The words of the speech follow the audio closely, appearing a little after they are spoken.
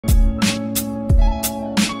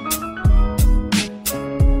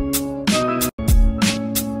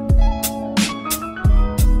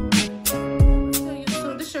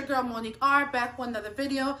girl Monique R back with another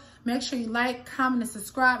video. Make sure you like, comment, and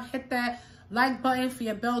subscribe. Hit that like button for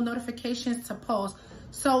your bell notifications to post.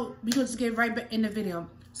 So we can just get right back in the video.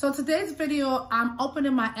 So today's video, I'm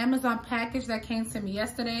opening my Amazon package that came to me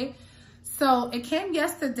yesterday. So it came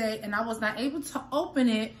yesterday and I was not able to open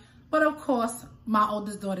it, but of course my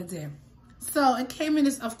oldest daughter did. So it came in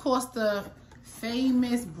this, of course, the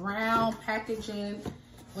famous brown packaging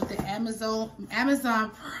with the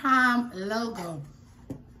Amazon Prime logo.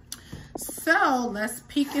 So let's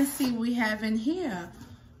peek and see what we have in here.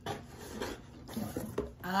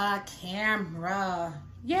 A camera.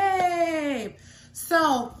 Yay!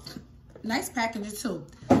 So nice packaging too.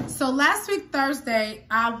 So last week Thursday,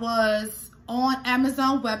 I was on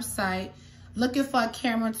Amazon website looking for a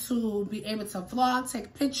camera to be able to vlog,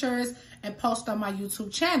 take pictures, and post on my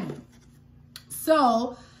YouTube channel.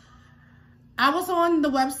 So I was on the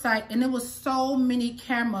website and there was so many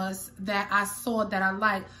cameras that I saw that I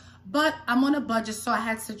liked, but I'm on a budget, so I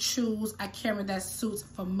had to choose a camera that suits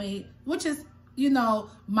for me, which is, you know,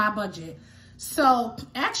 my budget. So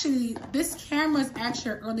actually, this camera is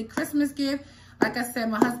actually an early Christmas gift. Like I said,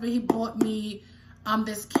 my husband, he bought me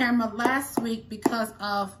this camera last week because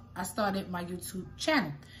of I started my YouTube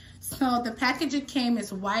channel. So the package it came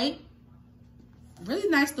is white, really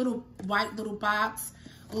nice little white little box,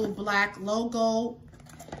 little black logo,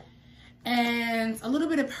 and a little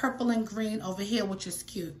bit of purple and green over here, which is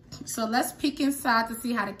cute. So let's peek inside to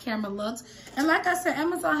see how the camera looks. And like I said,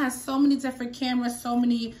 Amazon has so many different cameras, so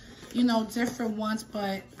many, you know, different ones,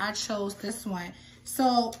 but I chose this one.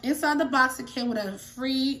 So inside the box, it came with a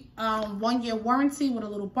free 1-year warranty with a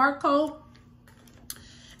little barcode.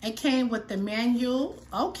 It came with the manual.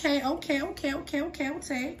 Okay.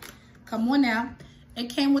 Come on now. It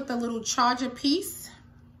came with the little charger piece.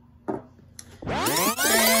 And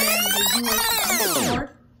the USB cord.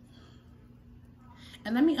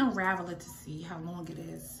 And let me unravel it to see how long it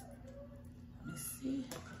is. Let me see.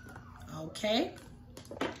 Okay.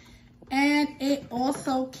 And it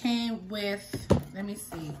also came with, let me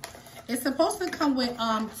see. It's supposed to come with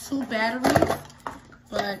 2 batteries,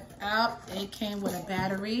 but it came with a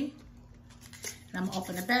battery. And I'm gonna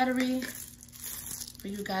open the battery so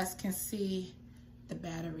you guys can see the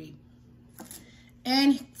battery.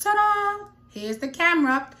 And ta-da! Here's the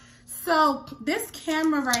camera. So this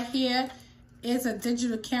camera right here is a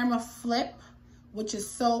digital camera flip, which is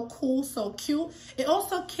so cool, so cute. It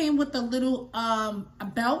also came with a little a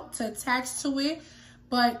belt to attach to it,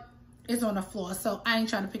 but it's on the floor, so I ain't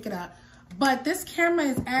trying to pick it up. But this camera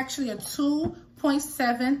is actually a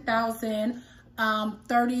 2.7 thousand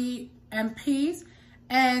 30 MPs,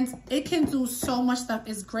 and it can do so much stuff.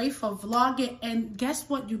 It's great for vlogging, and guess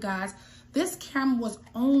what, you guys? This camera was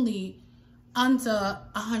only under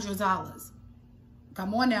 $100.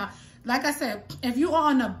 Come on now. Like I said, if you are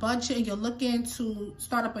on a budget and you're looking to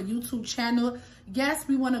start up a YouTube channel, yes,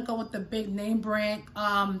 we want to go with the big name brand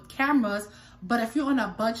cameras. But if you're on a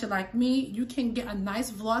budget like me, you can get a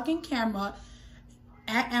nice vlogging camera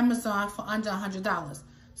at Amazon for under $100.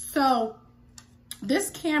 So this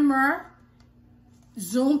camera,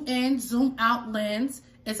 zoom in, zoom out lens,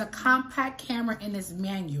 is a compact camera in its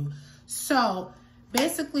manual. So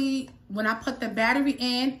basically, when I put the battery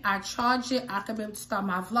in, I charge it, I can be able to start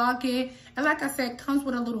my vlogging. And like I said, it comes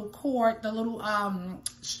with a little cord, the little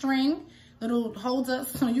string, little holder,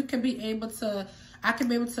 so you can be able to, I can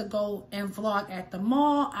be able to go and vlog at the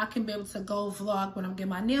mall. I can be able to go vlog when I'm getting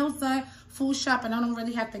my nails done, food shopping. I don't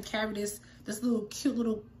really have to carry this little cute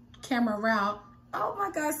little camera around. Oh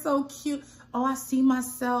my God, so cute. Oh, I see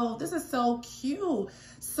myself. This is so cute.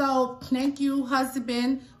 So thank you,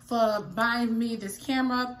 husband, for buying me this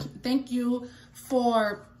camera. Thank you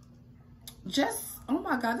for just, oh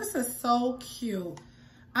my God, this is so cute.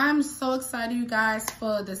 I'm so excited, you guys,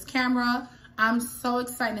 for this camera. I'm so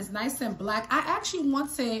excited. It's nice and black. I actually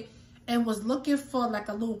wanted and was looking for like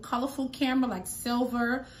a little colorful camera, like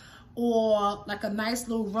silver or like a nice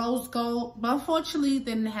little rose gold, but unfortunately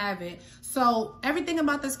didn't have it. So everything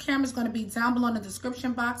about this camera is going to be down below in the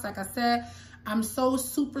description box. Like I said, I'm so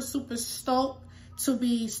super stoked to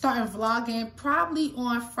be starting vlogging probably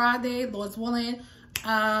on Friday, Lord's willing,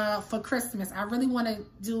 for Christmas. I really want to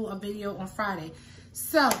do a video on Friday.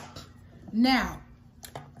 So now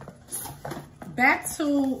back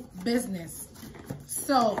to business.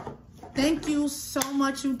 So thank you so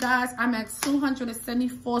much, you guys. I'm at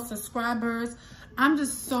 274 subscribers. I'm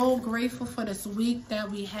just so grateful for this week that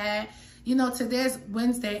we had. You know, today's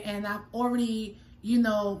Wednesday and I'm already, you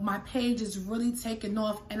know, my page is really taking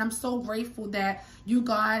off, and I'm so grateful that you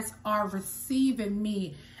guys are receiving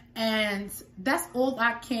me, and that's all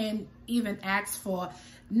I can even ask for.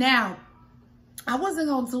 Now, I wasn't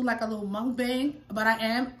going to do like a little MuckBang, but I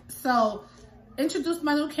am. So, introduced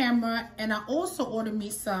my new camera, and I also ordered me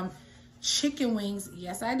some chicken wings.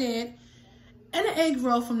 Yes, I did. And an egg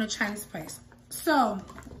roll from the Chinese place. So,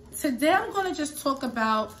 today I'm going to just talk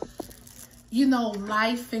about, you know,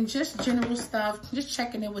 life and just general stuff. Just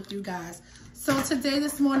checking in with you guys. So,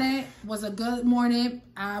 this morning was a good morning.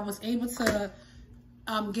 I was able to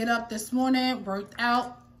get up this morning, worked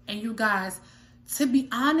out, and you guys, to be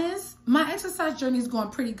honest, my exercise journey is going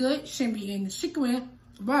pretty good. Shouldn't be in the chicken wing,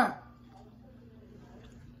 but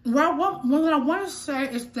what I want to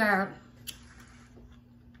say is that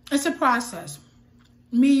it's a process.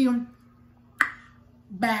 Me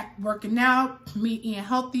back working out, me eating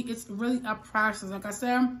healthy, it's really a process. Like I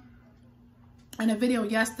said in a video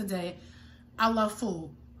yesterday, I love food.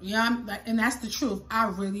 Yeah, and that's the truth. I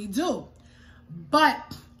really do.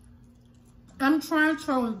 But I'm trying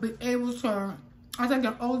to be able to, as I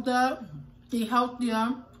get older, be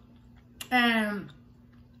healthier, and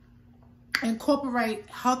incorporate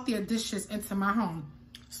healthier dishes into my home.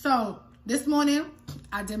 So this morning,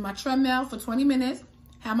 I did my treadmill for 20 minutes,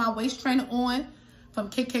 had my waist trainer on from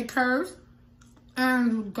KK Curves.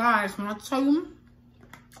 And guys, when I tell you,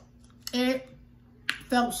 it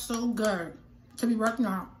felt so good to be working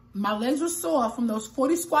out. My legs were sore from those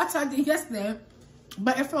 40 squats I did yesterday,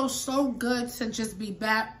 but it felt so good to just be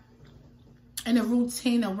back in a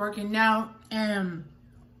routine of working out and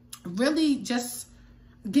really just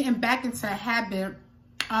getting back into a habit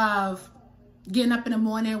of getting up in the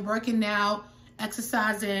morning, working out,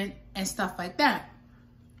 exercising, and stuff like that.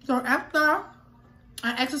 So after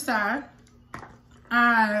I exercised,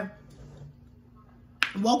 I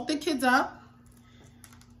woke the kids up.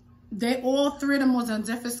 All three of them was on a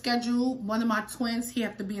different schedule. One of my twins, he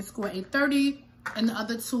had to be in school at 8:30. And the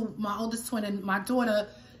other two, my oldest twin and my daughter,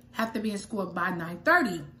 have to be in school by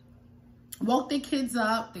 9:30. Woke the kids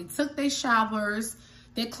up. They took their showers.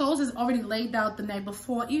 Their clothes is already laid out the night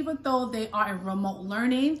before. Even though they are in remote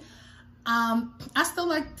learning, I still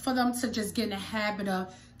like for them to just get in the habit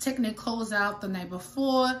of taking their clothes out the night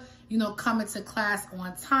before, you know, coming to class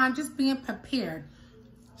on time, just being prepared.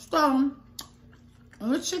 So,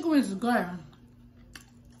 the chicken wings is good.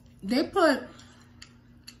 They put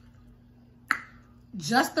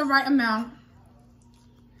just the right amount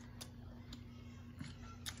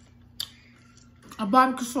of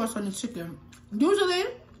barbecue sauce on the chicken. Usually,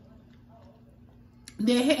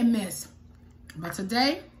 they're hit and miss. But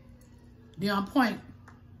today, they're on point.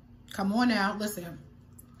 Come on now, listen.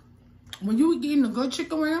 When you eating a good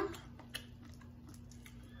chicken wing,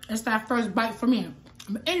 it's that first bite for me.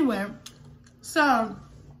 But anyway, so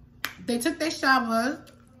they took their showers.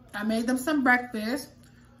 I made them some breakfast.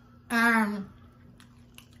 My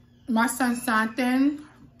son signed in.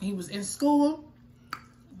 He was in school.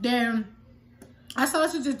 Then I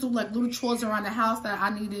started to just do like little chores around the house that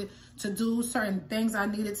I needed to do, certain things I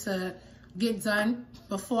needed to get done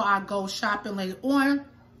before I go shopping later on.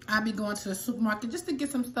 I'll be going to the supermarket just to get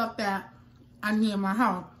some stuff that I need in my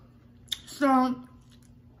house. So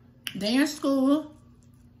they in school.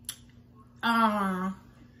 I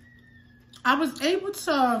was able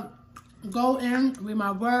to go in, read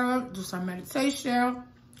my word, do some meditation,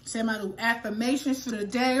 say my little affirmations for the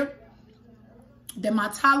day. Then my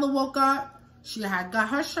toddler woke up. She had got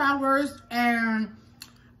her showers, and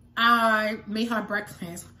I made her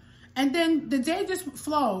breakfast. And then the day just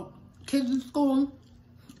flowed. Kids in school,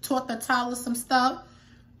 taught the toddler some stuff,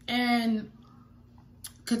 and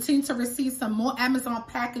continued to receive some more Amazon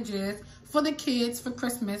packages for the kids for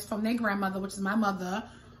Christmas from their grandmother, which is my mother.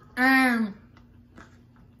 And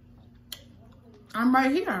I'm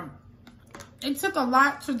right here. It took a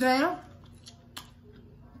lot today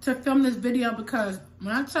to film this video because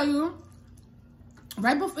when I tell you,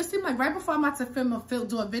 it seemed like right before I'm about to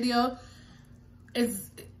do a video,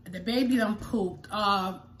 the baby done pooped.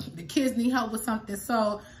 The kids need help with something.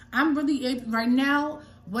 So I'm really, right now,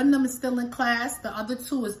 one of them is still in class. The other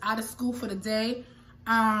two is out of school for the day.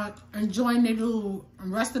 Enjoying their little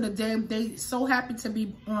rest of the day. They so happy to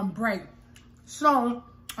be on break. So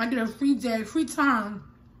I get a free time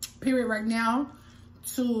period right now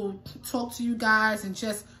to talk to you guys and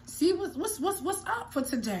just see what's up for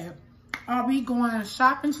today. Are we going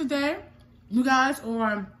shopping today, you guys,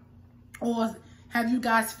 or have you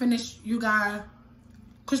guys finished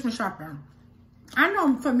Christmas shopping? I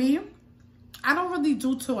know for me, I don't really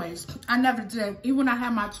do toys. I never did. Even when I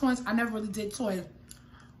had my twins, I never really did toys.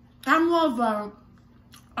 I'm more of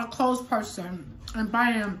a clothes person and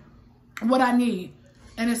buying what I need.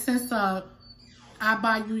 In a sense of, I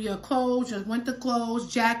buy you your clothes, your winter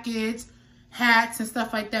clothes, jackets, hats, and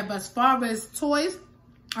stuff like that. But as far as toys,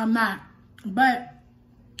 I'm not. But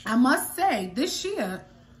I must say, this year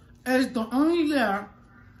is the only year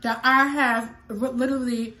that I have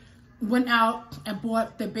literally went out and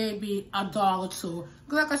bought the baby a doll or two.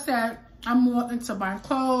 Because like I said, I'm more into buying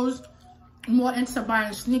clothes, more into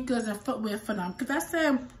buying sneakers and footwear for them. Because I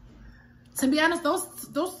said, to be honest,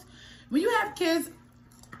 those when you have kids,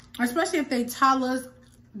 especially if they toddlers,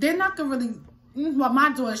 they're not gonna really, well,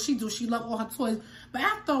 my daughter, she loves all her toys. But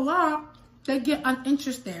after a while, they get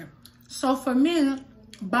uninterested. So for me,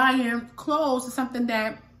 buying clothes is something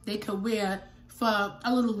that they could wear for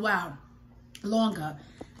a little while longer.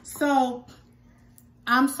 So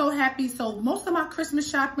I'm so happy. So most of my Christmas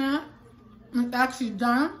shopping is actually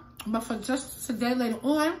done. But for just today later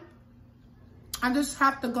on, I just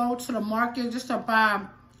have to go to the market just to buy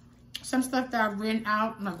some stuff that I've written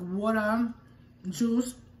out, like water,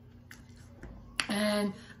 juice.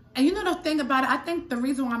 And you know the thing about it, I think the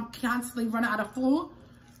reason why I'm constantly running out of food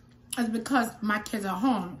is because my kids are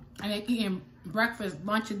home and they're eating breakfast,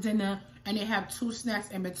 lunch, and dinner, and they have 2 snacks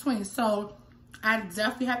in between. So I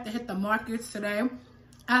definitely have to hit the markets today.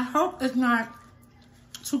 I hope it's not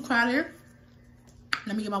too crowded.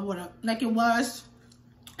 Let me get my water like it was.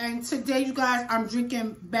 And today, you guys, I'm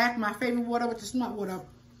drinking back my favorite water, which is smart water.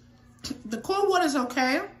 The cold water is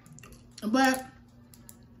okay, but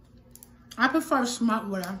I prefer smart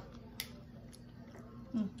water.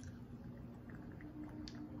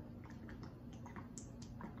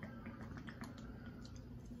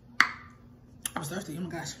 I was thirsty, oh my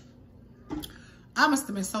gosh. I must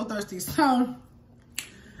have been so thirsty. So,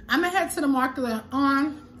 I'm gonna head to the market later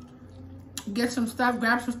on, get some stuff,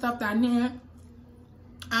 grab some stuff that I need.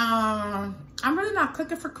 I'm really not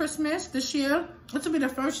cooking for Christmas this year. This will be the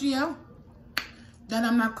first year that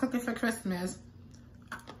I'm not cooking for Christmas.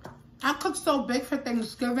 I cook so big for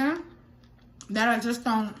Thanksgiving that I just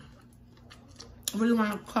don't really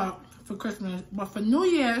want to cook for Christmas. But for New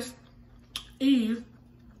Year's Eve,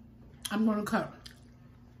 I'm going to cook.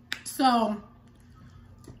 So,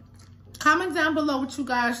 comment down below what you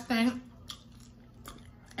guys think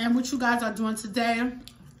and what you guys are doing today.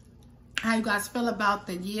 How you guys feel about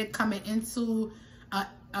the year coming into,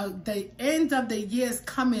 the end of the year is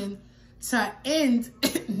coming to end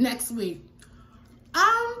next week.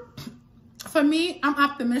 For me, I'm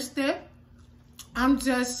optimistic. I'm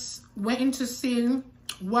just waiting to see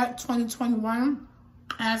what 2021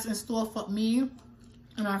 has in store for me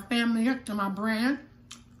and my family and my brand.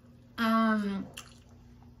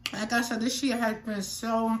 Like I said, this year has been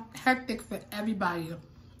so hectic for everybody.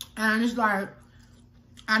 And it's like,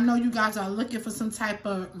 I know you guys are looking for some type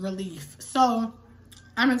of relief. So,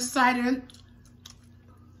 I'm excited.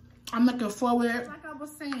 I'm looking forward. Like I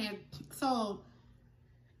was saying, so,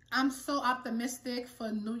 I'm so optimistic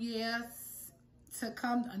for New Year's to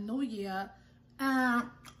come, a new year.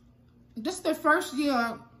 This is the first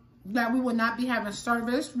year that we will not be having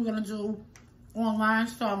service. We're going to do online.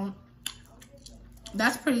 So,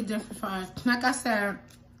 that's pretty different for us. Like I said,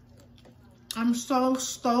 I'm so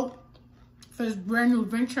stoked for this brand new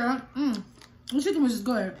venture. This chicken was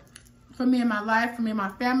good for me and my life, for me and my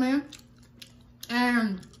family.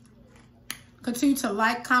 And continue to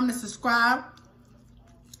like, comment, subscribe.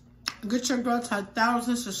 Get your girl to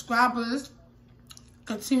 1,000 subscribers.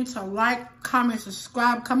 Continue to like, comment,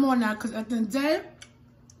 subscribe. Come on now, because at the end of the day,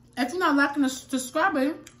 if you're not liking and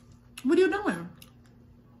subscribing, what are you doing?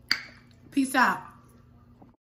 Peace out.